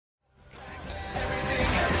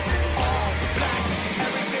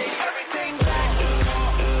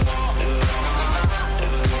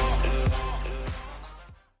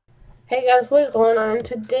guys, what is going on?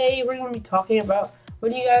 Today we're going to be talking about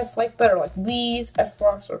what do you guys like better, like Wii's,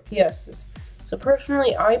 Xbox, or PS's. So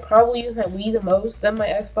personally, I probably use my Wii the most, then my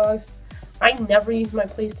Xbox. I never use my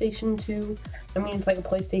PlayStation 2. I mean, it's like a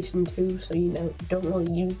PlayStation 2, so you know, don't really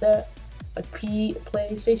use that. Like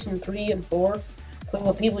PlayStation 3 and 4, like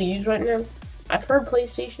what people use right now. I've heard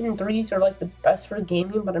PlayStation 3s are like the best for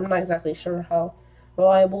gaming, but I'm not exactly sure how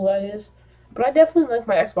reliable that is. But I definitely like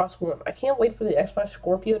my Xbox One. I can't wait for the Xbox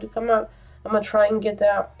Scorpio to come out. I'm gonna try and get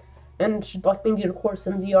that, and should like maybe record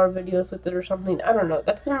some VR videos with it or something. I don't know.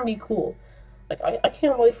 That's gonna be cool. Like I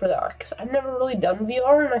can't wait for that because I've never really done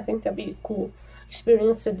VR, and I think that'd be a cool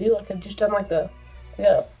experience to do. Like I've just done like a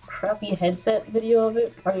crappy headset video of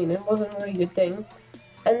it. I mean, it wasn't a very good thing.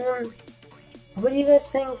 And then, what do you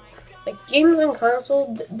guys think? Like games on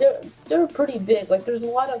console, they're pretty big. Like there's a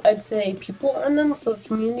lot of, I'd say, people on them, so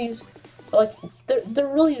communities. Like, they're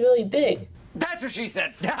really big. That's what she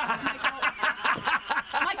said!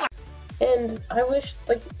 And I wish,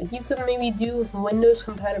 like, you could maybe do Windows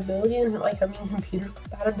compatibility and, like, I mean computer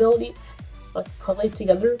compatibility, like, play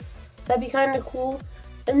together. That'd be kind of cool.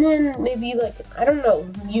 And then maybe, like, I don't know,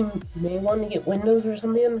 you may want to get Windows or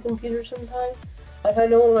something on the computer sometime. Like, I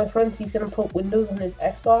know one of my friends, he's gonna put Windows on his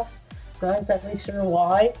Xbox. Not exactly sure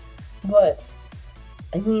why, but,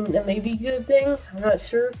 I mean, that may be a good thing. I'm not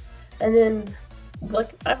sure. And then,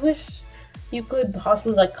 like, I wish you could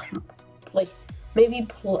possibly, like maybe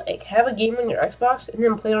have a game on your Xbox and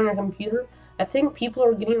then play it on your computer. I think people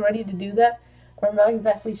are getting ready to do that, but I'm not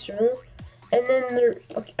exactly sure. And then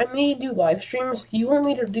I may do live streams. Do you want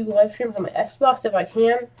me to do live streams on my Xbox if I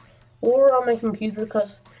can, or on my computer?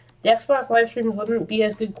 Because the Xbox live streams wouldn't be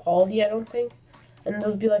as good quality, I don't think. And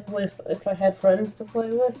those would be like if I had friends to play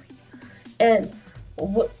with. And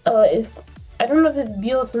I don't know if the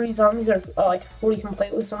BO3 zombies are like where you can play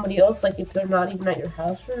it with somebody else, like if they're not even at your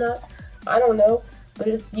house or not. I don't know, but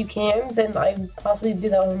if you can, then I possibly do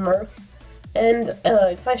that with Merc. And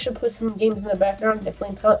if I should put some games in the background,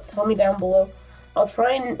 definitely tell me down below. I'll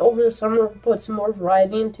try and over the summer put some more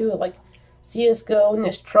variety into it, like CS:GO and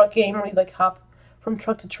this truck game where you like hop from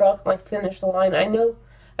truck to truck and like finish the line.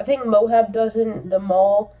 I think Mohab does it in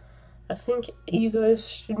Demaul. I think you guys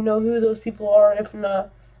should know who those people are. If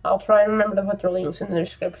not, I'll try and remember to put their links in the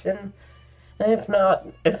description. And if not,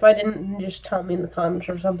 if I didn't, just tell me in the comments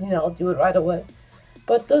or something, I'll do it right away.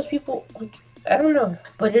 But those people, like, I don't know.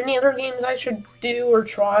 But any other games I should do or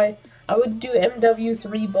try, I would do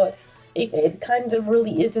MW3, but it kind of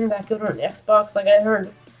really isn't that good on Xbox. Like I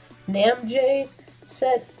heard NamJ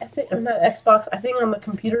said, or not Xbox, I think on the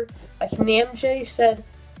computer, like NamJ said,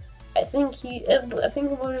 I think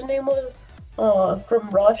what his name was, from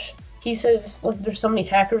Rush. He says like there's so many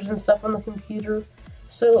hackers and stuff on the computer.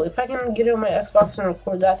 So if I can get it on my Xbox and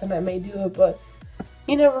record that, then I may do it. But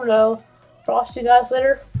you never know. So I'll see you guys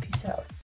later.